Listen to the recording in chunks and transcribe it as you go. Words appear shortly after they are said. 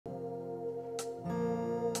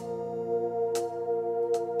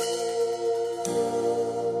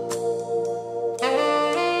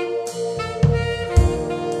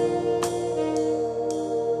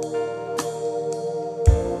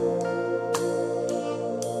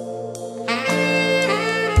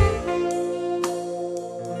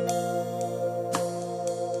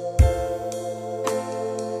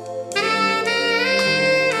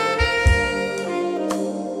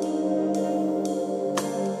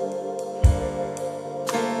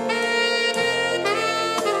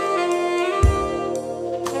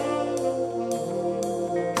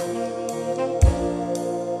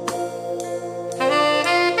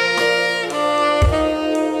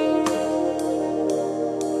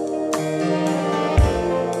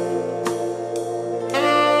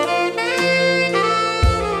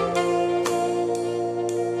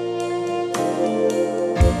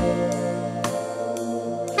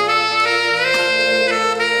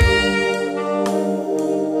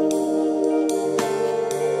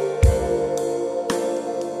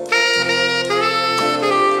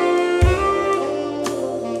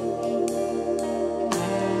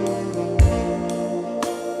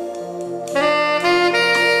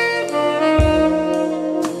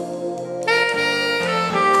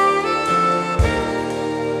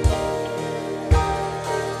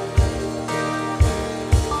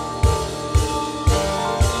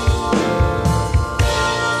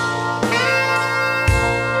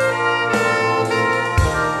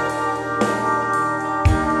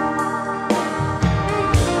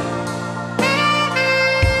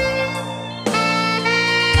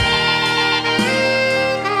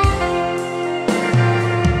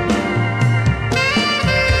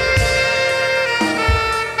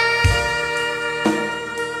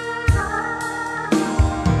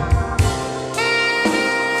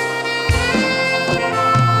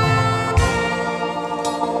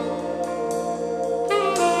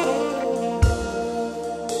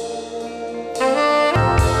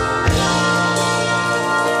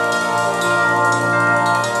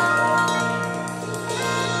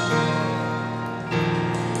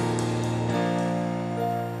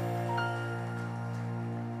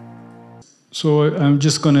So I'm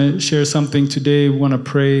just going to share something today. Want to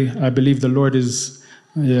pray. I believe the Lord is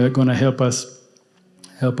going to help us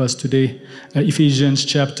today. Ephesians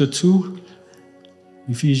chapter 2.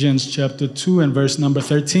 Ephesians chapter 2 and verse number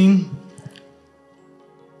 13.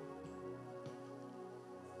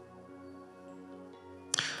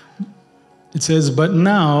 It says, "But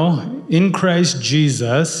now in Christ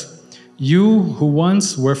Jesus, you who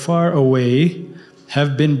once were far away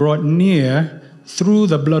have been brought near through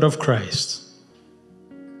the blood of Christ."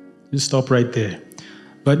 Just stop right there.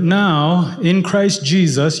 "But now in Christ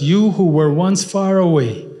Jesus, you who were once far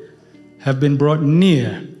away have been brought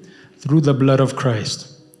near through the blood of Christ."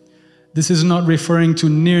 This is not referring to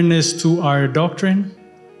nearness to our doctrine.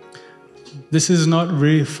 This is not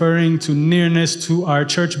referring to nearness to our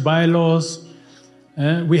church bylaws.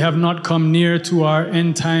 We have not come near to our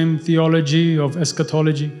end-time theology of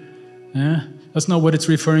eschatology. That's not what it's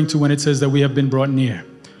referring to when it says that we have been brought near.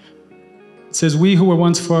 It says we who were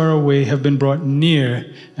once far away have been brought near,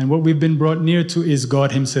 and what we've been brought near to is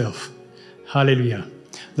God himself. Hallelujah.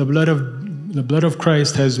 The blood of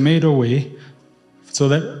Christ has made a way so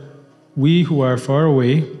that we who are far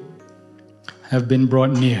away have been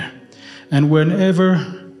brought near. And whenever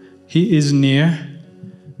he is near,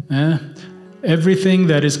 everything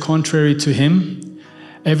that is contrary to him,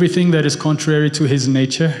 everything that is contrary to his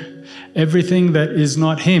nature, everything that is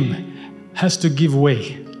not him has to give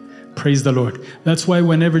way. Praise the Lord. That's why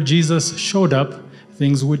whenever Jesus showed up,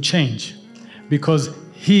 things would change. Because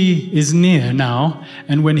he is near now,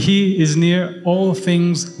 and when he is near, all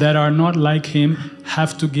things that are not like him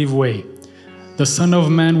have to give way. The Son of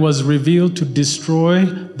Man was revealed to destroy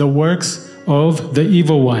the works of the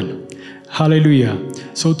evil one. Hallelujah.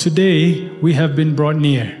 So today we have been brought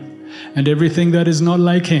near, and everything that is not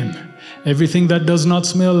like him, everything that does not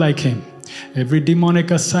smell like him, every demonic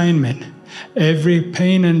assignment, every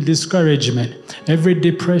pain and discouragement, every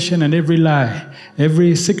depression and every lie,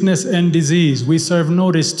 every sickness and disease, we serve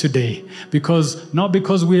notice today, not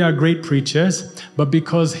because we are great preachers, but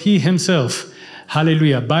because he himself,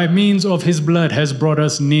 hallelujah, by means of his blood has brought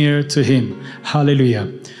us near to him. Hallelujah.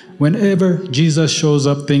 Whenever Jesus shows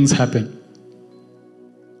up, things happen.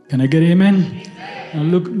 Can I get amen? Now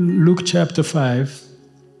Luke chapter 5.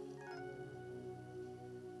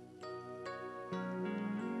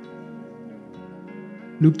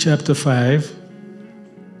 Luke chapter 5.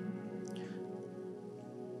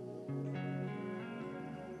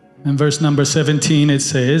 And verse number 17, it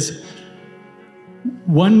says,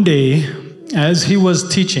 "One day, as he was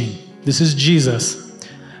teaching," this is Jesus,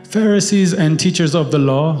 "Pharisees and teachers of the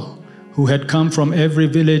law who had come from every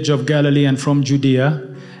village of Galilee and from Judea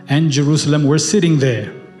and Jerusalem were sitting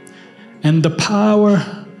there. And the power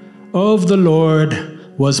of the Lord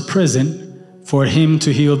was present for him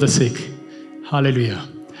to heal the sick." Hallelujah.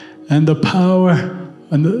 And the power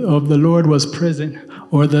of the Lord was present,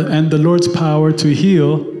 and the Lord's power to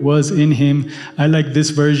heal was in him. I like this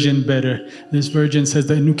version better. This version says,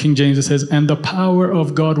 the New King James, it says, "And the power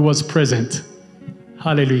of God was present."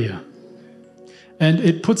 Hallelujah. And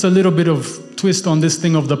it puts a little bit of twist on this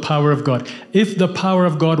thing of the power of God. If the power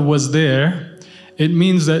of God was there, it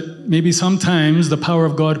means that maybe sometimes the power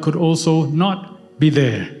of God could also not be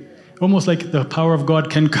there. Almost like the power of God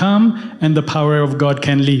can come and the power of God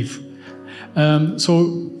can leave. Let's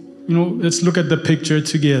look at the picture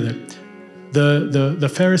together. The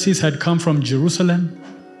Pharisees had come from Jerusalem.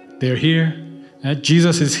 They're here.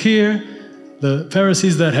 Jesus is here. The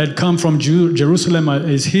Pharisees that had come from Jerusalem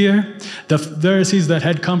is here. The Pharisees that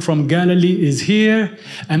had come from Galilee is here.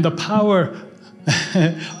 And the power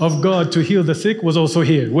of God to heal the sick was also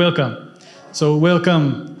here. Welcome. So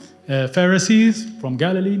welcome, Pharisees from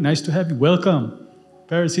Galilee. Nice to have you. Welcome.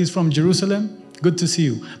 Pharisees from Jerusalem. Good to see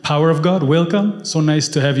you. Power of God, welcome. So nice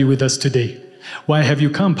to have you with us today. Why have you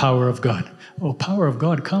come, power of God? Oh, power of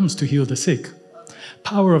God comes to heal the sick.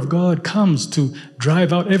 Power of God comes to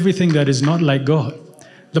drive out everything that is not like God.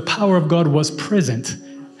 The power of God was present.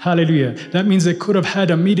 Hallelujah. That means they could have had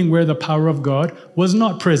a meeting where the power of God was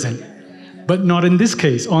not present. But not in this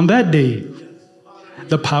case. On that day,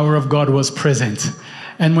 the power of God was present.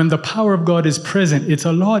 And when the power of God is present, it's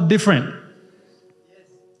a lot different.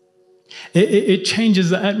 It changes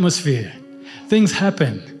the atmosphere. Things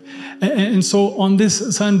happen. And so on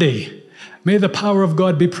this Sunday, may the power of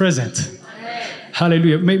God be present.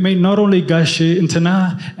 Hallelujah. May not only Gashi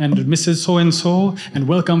Intana and Mrs. So-and-so, and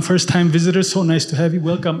welcome first-time visitors. So nice to have you.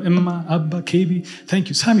 Welcome Emma, Abba, KB. Thank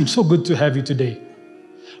you. Sami, so good to have you today.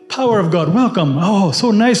 Power of God, welcome. Oh,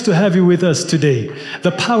 so nice to have you with us today.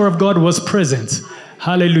 The power of God was present.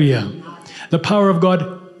 Hallelujah. The power of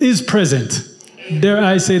God is present. Dare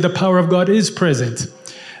I say the power of God is present.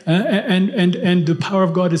 And the power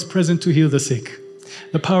of God is present to heal the sick.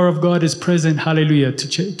 The power of God is present, hallelujah,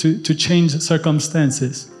 to change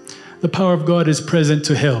circumstances. The power of God is present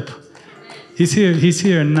to help. He's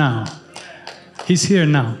here now. He's here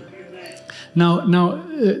now. Now,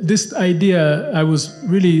 this idea,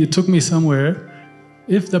 it took me somewhere.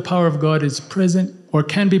 If the power of God is present or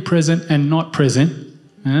can be present and not present,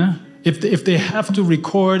 if they have to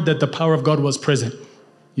record that the power of God was present,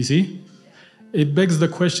 you see, it begs the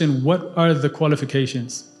question, what are the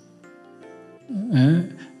qualifications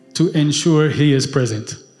to ensure He is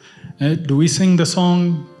present? Do we sing the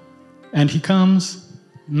song, and He comes?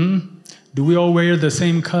 Do we all wear the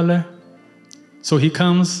same color, so He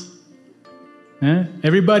comes?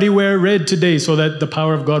 Everybody wear red today so that the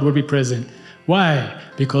power of God will be present. Why?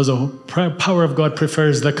 Because the power of God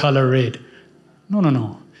prefers the color red.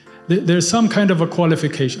 No. There's some kind of a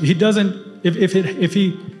qualification. He doesn't.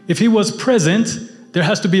 If he was present, there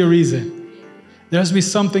has to be a reason. There has to be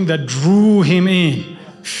something that drew Him in.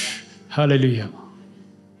 Hallelujah.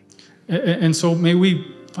 And so may we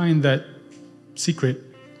find that secret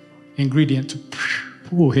ingredient to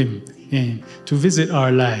pull Him in, to visit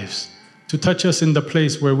our lives, to touch us in the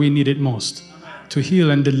place where we need it most, to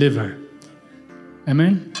heal and deliver.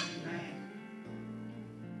 Amen?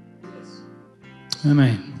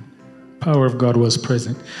 Amen. Power of God was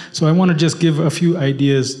present. So I want to just give a few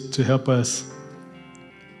ideas to help us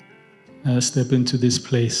step into this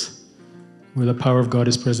place where the power of God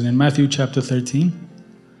is present. In Matthew chapter 13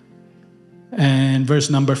 and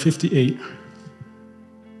verse number 57.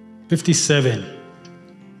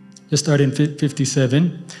 Just start in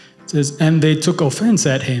 57. It says, "And they took offense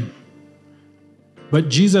at Him. But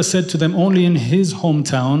Jesus said to them, only in His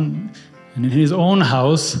hometown and in His own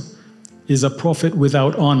house is a prophet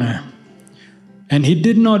without honor. And He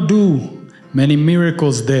did not do many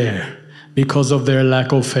miracles there because of their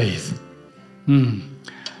lack of faith."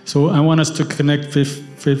 So I want us to connect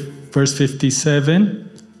verse 57,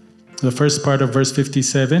 the first part of verse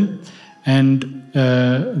 57, and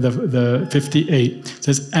the 58. It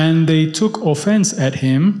says, "And they took offense at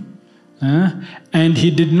Him, and He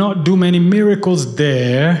did not do many miracles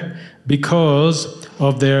there because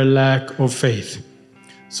of their lack of faith."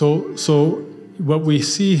 So what we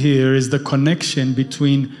see here is the connection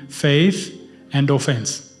between faith and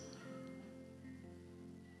offense.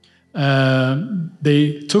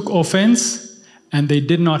 They took offense and they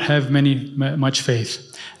did not have much faith.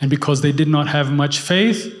 And because they did not have much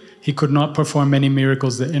faith, He could not perform many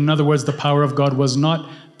miracles there. In other words, the power of God was not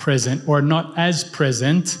present, or not as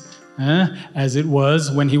present as it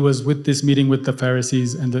was when He was with this meeting with the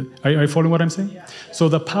Pharisees. Are you following what I'm saying? Yeah. So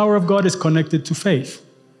the power of God is connected to faith.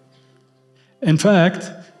 In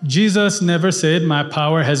fact, Jesus never said, "My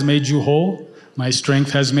power has made you whole. My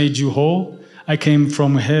strength has made you whole. I came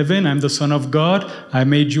from heaven. I'm the Son of God. I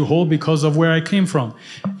made you whole because of where I came from."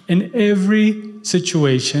 In every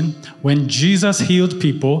situation, when Jesus healed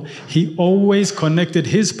people, He always connected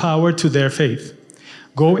His power to their faith.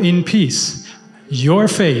 "Go in peace. Your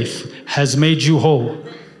faith has made you whole."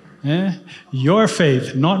 Your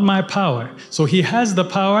faith, not my power. So He has the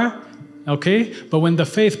power. Okay? But when the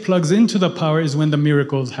faith plugs into the power is when the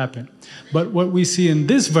miracles happen. But what we see in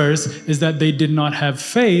this verse is that they did not have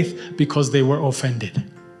faith because they were offended.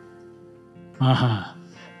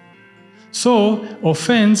 So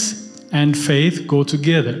offense and faith go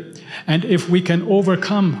together. And if we can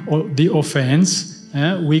overcome the offense,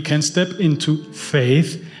 we can step into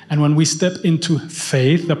faith. And when we step into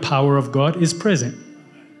faith, the power of God is present.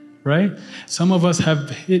 Right? Some of us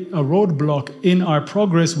have hit a roadblock in our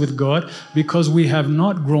progress with God because we have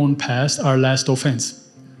not grown past our last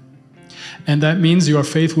offense. And that means your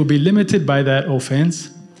faith will be limited by that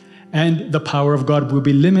offense, and the power of God will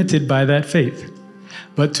be limited by that faith.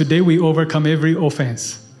 But today we overcome every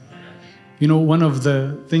offense. You know, one of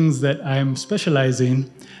the things that I'm specializing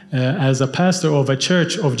as a pastor of a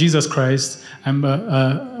church of Jesus Christ, I'm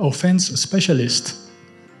an offense specialist.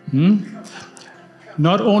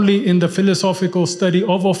 Not only in the philosophical study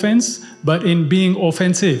of offense, but in being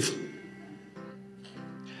offensive.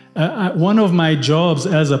 One of my jobs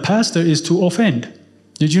as a pastor is to offend.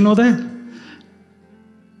 Did you know that?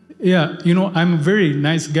 Yeah, you know, I'm a very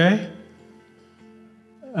nice guy.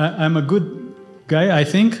 I'm a good guy, I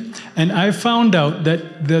think. And I found out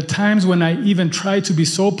that the times when I even try to be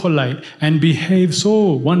so polite and behave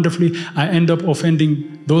so wonderfully, I end up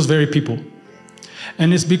offending those very people.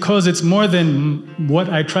 And it's because it's more than what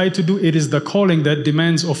I try to do. It is the calling that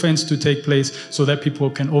demands offense to take place so that people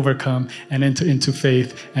can overcome and enter into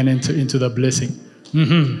faith and enter into the blessing.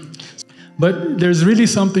 But there's really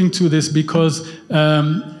something to this because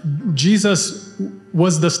Jesus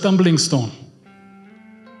was the stumbling stone.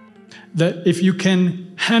 That if you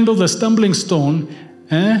can handle the stumbling stone,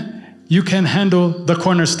 you can handle the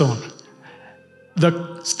cornerstone.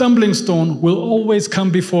 The stumbling stone will always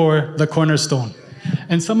come before the cornerstone.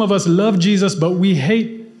 And some of us love Jesus, but we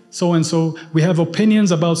hate so-and-so. We have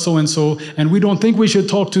opinions about so-and-so, and we don't think we should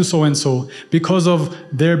talk to so-and-so because of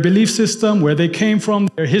their belief system, where they came from,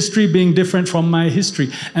 their history being different from my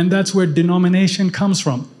history. And that's where denomination comes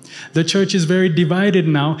from. The church is very divided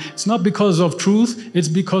now. It's not because of truth, it's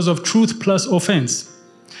because of truth plus offense.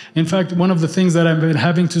 In fact, one of the things that I've been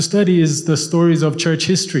having to study is the stories of church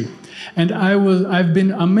history. And I've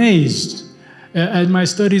been amazed at my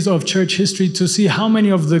studies of church history to see how many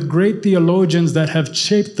of the great theologians that have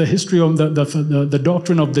shaped the history of the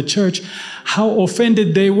doctrine of the church, how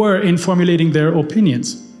offended they were in formulating their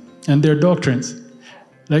opinions and their doctrines.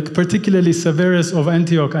 Like particularly Severus of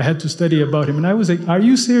Antioch, I had to study about him. And I was like, are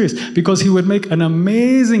you serious? Because he would make an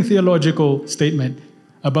amazing theological statement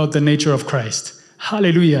about the nature of Christ.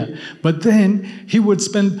 Hallelujah. But then he would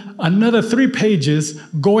spend another 3 pages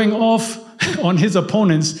going off on his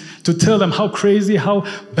opponents to tell them how crazy, how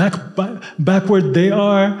backward they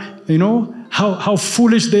are, how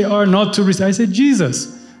foolish they are not to receive. I said,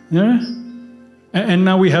 Jesus. Yeah? And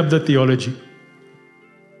now we have the theology.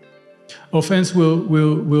 Offense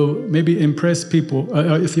will maybe impress people.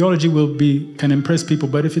 Theology can impress people,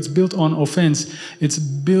 but if it's built on offense, it's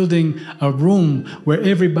building a room where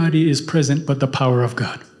everybody is present but the power of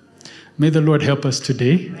God. May the Lord help us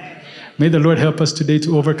today. May the Lord help us today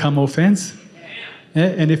to overcome offense.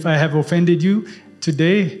 And if I have offended you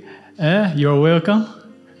today, you're welcome.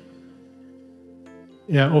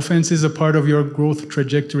 Yeah, offense is a part of your growth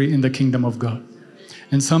trajectory in the kingdom of God.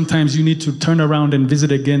 And sometimes you need to turn around and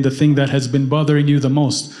visit again the thing that has been bothering you the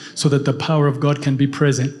most so that the power of God can be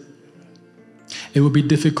present. It will be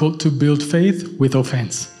difficult to build faith with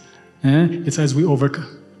offense. It's as we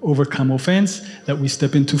overcome offense that we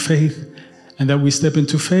step into faith. And that we step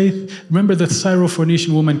into faith. Remember the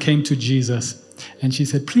Syrophoenician woman came to Jesus and she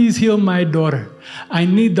said, please heal my daughter. I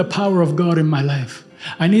need the power of God in my life.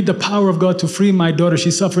 I need the power of God to free my daughter.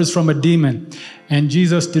 She suffers from a demon. And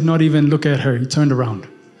Jesus did not even look at her. He turned around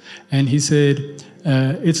and he said,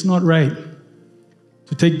 it's not right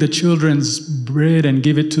to take the children's bread and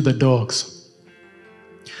give it to the dogs.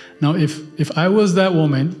 Now, if I was that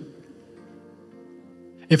woman,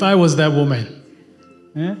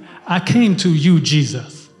 I came to you,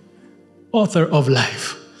 Jesus, author of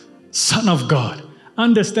life, Son of God,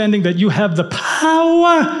 understanding that you have the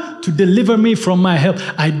power to deliver me from my help.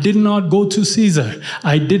 I did not go to Caesar.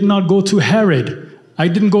 I did not go to Herod. I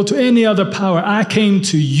didn't go to any other power. I came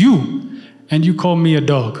to you, and you call me a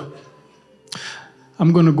dog.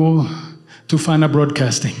 I'm going to go to Fana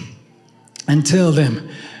Broadcasting and tell them,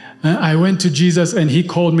 I went to Jesus and he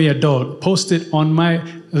called me a dog. Post it on my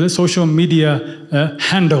social media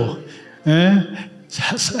handle.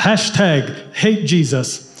 Hashtag hate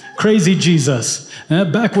Jesus, crazy Jesus,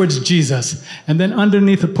 backwards Jesus. And then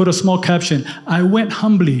underneath put a small caption. I went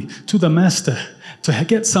humbly to the master to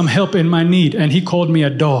get some help in my need and he called me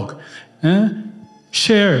a dog.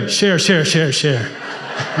 Share.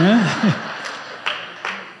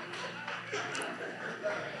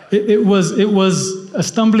 It was a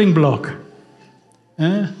stumbling block.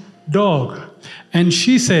 Dog. And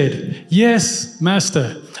she said, yes,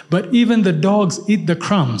 master, but even the dogs eat the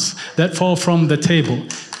crumbs that fall from the table.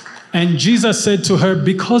 And Jesus said to her,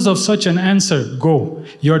 because of such an answer, go,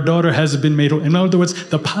 your daughter has been made whole. In other words,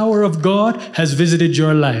 the power of God has visited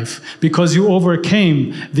your life because you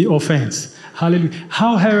overcame the offense. Hallelujah.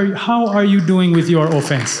 How are you doing with your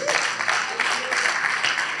offense?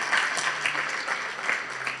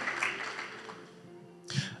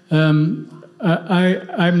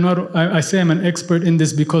 I say I'm an expert in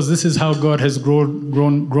this because this is how God has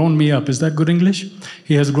grown me up. Is that good English?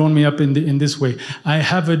 He has grown me up in this way. I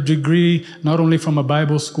have a degree not only from a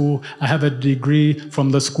Bible school, I have a degree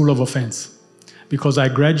from the School of Offense because I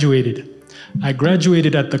graduated. I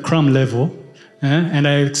graduated at the crumb level and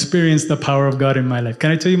I experienced the power of God in my life.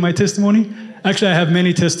 Can I tell you my testimony? Actually, I have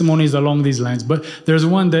many testimonies along these lines, but there's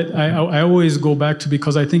one that I always go back to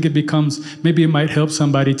because I think maybe it might help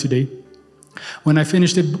somebody today. When I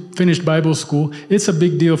finished Bible school, it's a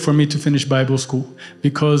big deal for me to finish Bible school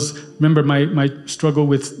because remember my struggle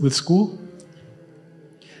with school?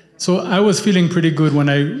 So I was feeling pretty good when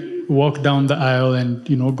I walked down the aisle and,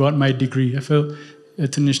 got my degree. I felt I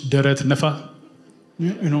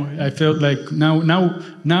felt like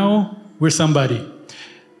now we're somebody.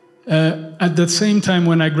 At the same time,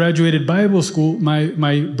 when I graduated Bible school,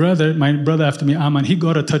 my brother after me, Aman, he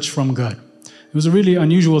got a touch from God. It was a really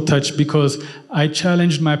unusual touch because I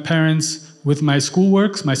challenged my parents with my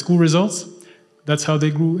schoolworks, my school results. That's how they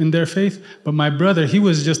grew in their faith. But my brother, he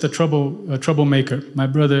was just a troublemaker. My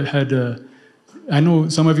brother had I know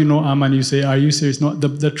some of you know Aman. You say, are you serious? No,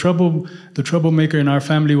 the troublemaker in our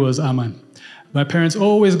family was Aman. My parents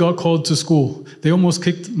always got called to school. They almost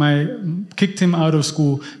kicked him out of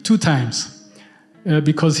school 2 times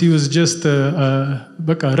because he was just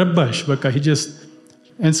rabbash.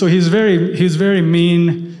 And so he's very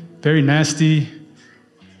mean, very nasty.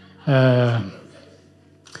 And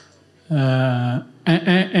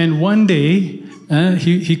one day,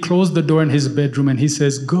 he closed the door in his bedroom and he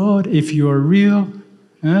says, God, if you are real,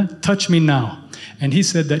 touch me now. And he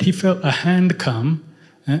said that he felt a hand come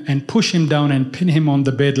and push him down and pin him on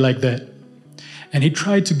the bed like that. And he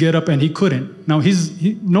tried to get up and he couldn't. Now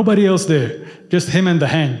nobody else there, just him and the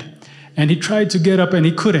hand. And he tried to get up and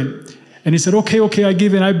he couldn't. And he said, okay, I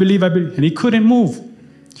give in, I believe. And he couldn't move.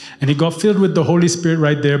 And he got filled with the Holy Spirit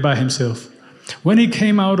right there by himself. When he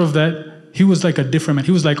came out of that, he was like a different man.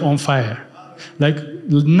 He was like on fire, like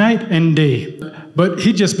night and day. But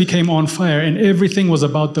he just became on fire and everything was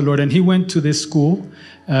about the Lord. And he went to this school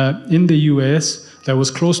in the U.S. that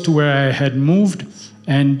was close to where I had moved.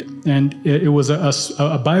 And it was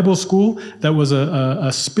a Bible school that was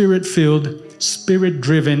a spirit-filled,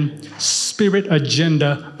 spirit-driven, spirit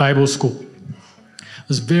agenda Bible school. It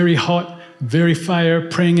was very hot, very fire,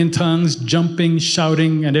 praying in tongues, jumping,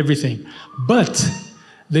 shouting, and everything. But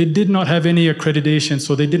they did not have any accreditation,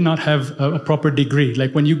 so they did not have a proper degree.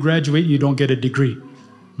 Like when you graduate, you don't get a degree.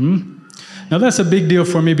 Now that's a big deal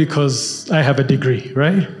for me because I have a degree,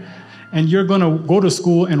 right? And you're going to go to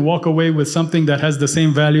school and walk away with something that has the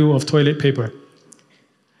same value of toilet paper.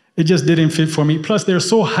 It just didn't fit for me. Plus, they're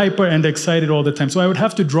so hyper and excited all the time. So I would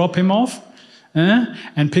have to drop him off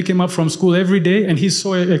and pick him up from school every day. And he's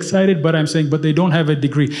so excited, but I'm saying, but they don't have a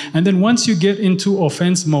degree. And then once you get into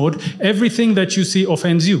offense mode, everything that you see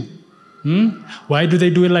offends you. Why do they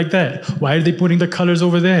do it like that? Why are they putting the colors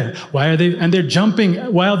over there? And they're jumping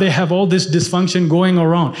while they have all this dysfunction going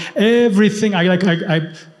around. Everything,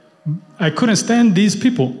 I couldn't stand these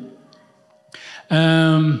people.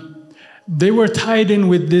 They were tied in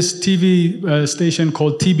with this TV station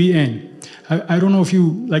called TBN. I don't know if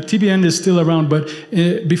TBN is still around, but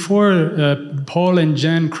before Paul and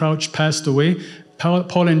Jan Crouch passed away,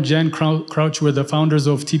 Paul and Jan Crouch were the founders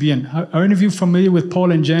of TBN. Are any of you familiar with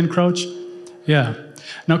Paul and Jan Crouch? Yeah.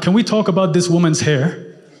 Now, can we talk about this woman's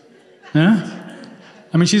hair?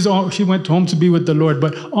 I mean, she went home to be with the Lord,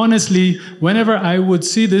 but honestly, whenever I would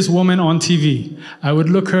see this woman on TV, I would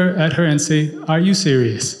look at her and say, are you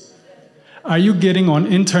serious? Are you getting on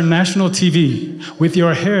international TV with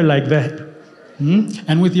your hair like that?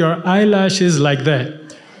 And with your eyelashes like that?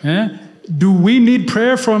 Do we need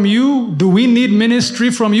prayer from you? Do we need ministry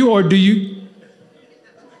from you? Or do you?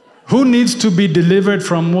 Who needs to be delivered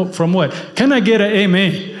from what? Can I get an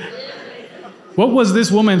amen? What was this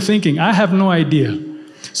woman thinking? I have no idea.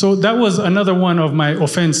 So that was another one of my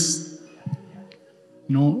offense.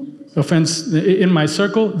 Offense in my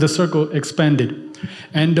circle, the circle expanded.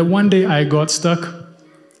 And one day I got stuck.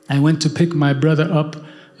 I went to pick my brother up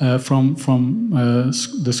from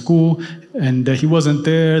the school, and he wasn't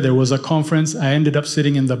there. There was a conference. I ended up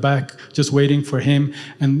sitting in the back, just waiting for him.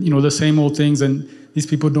 And the same old things. And these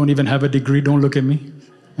people don't even have a degree. Don't look at me.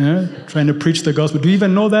 Trying to preach the gospel. Do you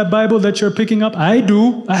even know that Bible that you're picking up? I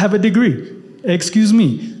do. I have a degree. Excuse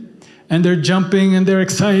me. And they're jumping and they're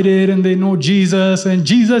excited and they know Jesus and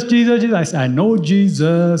Jesus. I say, I know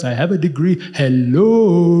Jesus. I have a degree.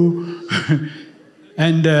 Hello.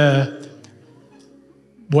 And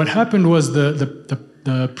what happened was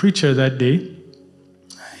the preacher that day,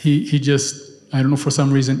 he just, I don't know, for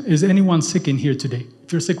some reason, is anyone sick in here today?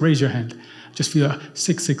 If you're sick, raise your hand. Just feel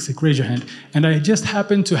sick, raise your hand. And I just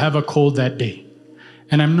happened to have a cold that day.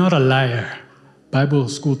 And I'm not a liar. Bible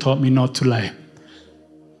school taught me not to lie.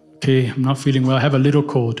 Okay, I'm not feeling well. I have a little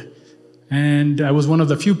cold. And I was one of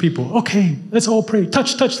the few people. Okay, let's all pray.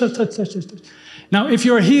 Touch. Now, if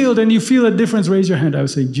you're healed and you feel a difference, raise your hand. I would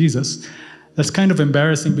say, Jesus. That's kind of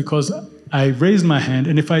embarrassing because I raised my hand.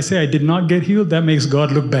 And if I say I did not get healed, that makes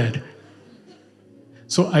God look bad.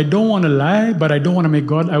 So I don't want to lie, but I don't want to make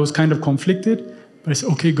God. I was kind of conflicted. But I said,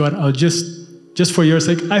 okay, God, I'll just for your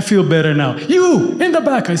sake, I feel better now. You, in the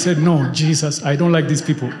back. I said, no, Jesus, I don't like these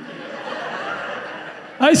people.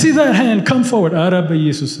 I see that hand, come forward.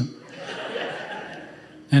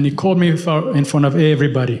 And he called me in front of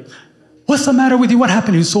everybody. What's the matter with you? What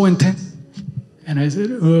happened? He was so intense. And I said,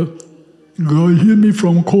 God, heal me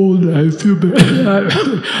from cold. I feel better.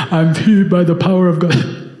 I'm healed by the power of God.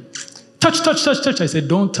 touch, touch, touch, touch. I said,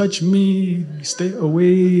 don't touch me. Stay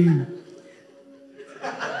away.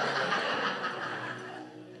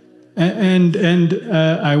 And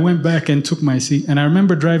I went back and took my seat. And I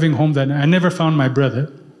remember driving home that night. I never found my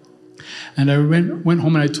brother. And I went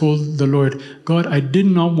home and I told the Lord, God, I did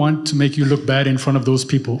not want to make you look bad in front of those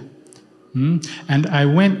people. And I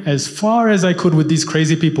went as far as I could with these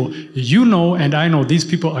crazy people. You know, and I know these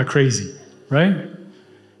people are crazy, right?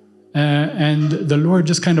 And the Lord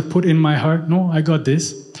just kind of put in my heart, no, I got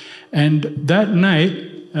this. And that night,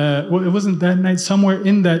 well, it wasn't that night, somewhere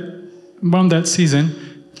in that, around that season,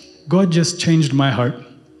 God just changed my heart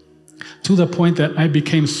to the point that I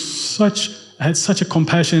had such a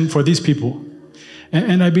compassion for these people.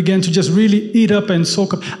 And I began to just really eat up and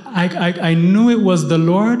soak up. I knew it was the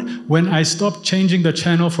Lord when I stopped changing the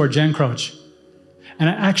channel for Jan Crouch. And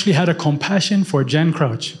I actually had a compassion for Jan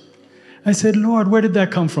Crouch. I said, Lord, where did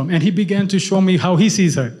that come from? And he began to show me how he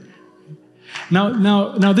sees her.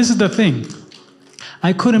 Now, this is the thing.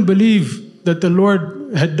 I couldn't believe that the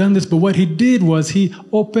Lord had done this, but what he did was he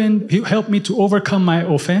helped me to overcome my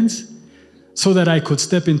offense so that I could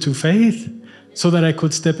step into faith, so that I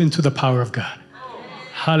could step into the power of God.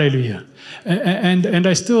 Hallelujah. And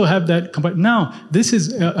I still have that. Now, this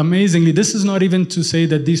is amazingly, this is not even to say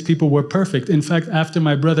that these people were perfect. In fact, after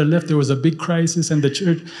my brother left, there was a big crisis and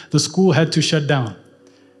the school had to shut down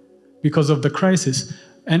because of the crisis.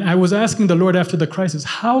 And I was asking the Lord after the crisis,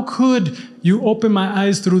 how could you open my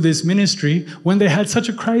eyes through this ministry when they had such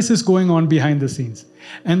a crisis going on behind the scenes?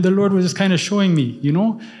 And the Lord was just kind of showing me,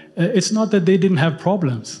 it's not that they didn't have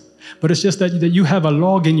problems, but it's just that you have a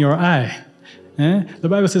log in your eye. The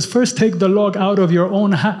Bible says, first take the log out of your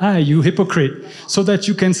own eye, you hypocrite, so that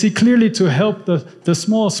you can see clearly to help the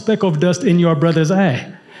small speck of dust in your brother's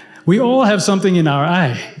eye. We all have something in our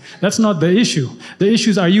eye. That's not the issue. The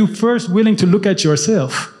issue is, are you first willing to look at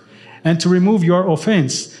yourself and to remove your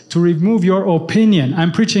offense, to remove your opinion?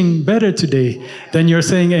 I'm preaching better today than you're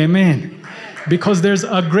saying amen. Because there's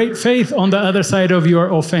a great faith on the other side of your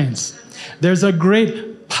offense. There's a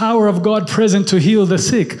great power of God present to heal the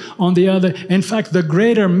sick on the other. In fact, the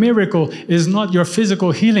greater miracle is not your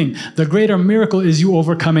physical healing. The greater miracle is you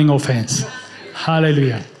overcoming offense.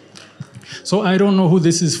 Hallelujah. So I don't know who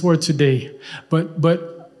this is for today, but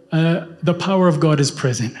the power of God is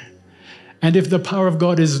present. And if the power of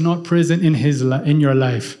God is not present in your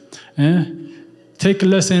life, take a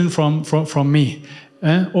lesson from me.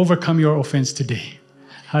 Overcome your offense today.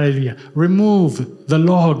 Hallelujah. Remove the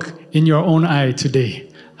log in your own eye today.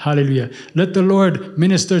 Hallelujah. Let the Lord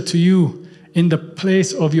minister to you in the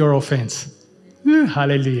place of your offense.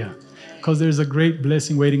 Hallelujah. Because there's a great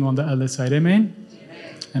blessing waiting on the other side. Amen?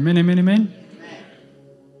 Amen, amen, amen.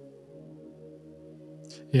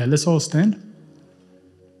 Yeah, let's all stand.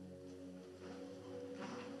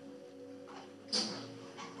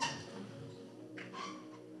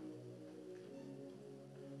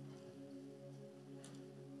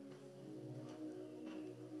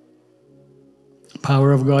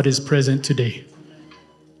 Power of God is present today.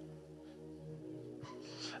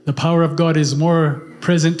 The power of God is more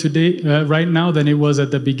present today, right now, than it was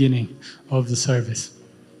at the beginning of the service.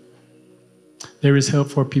 There is help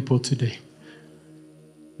for people today.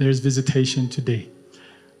 There's visitation today.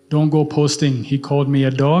 Don't go posting, he called me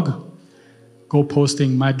a dog. Go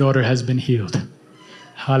posting, my daughter has been healed.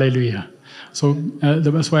 Hallelujah. So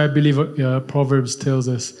that's why I believe Proverbs tells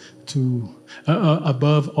us to,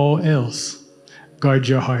 above all else, guard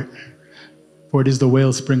your heart, for it is the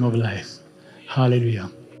wellspring of life.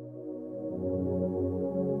 Hallelujah.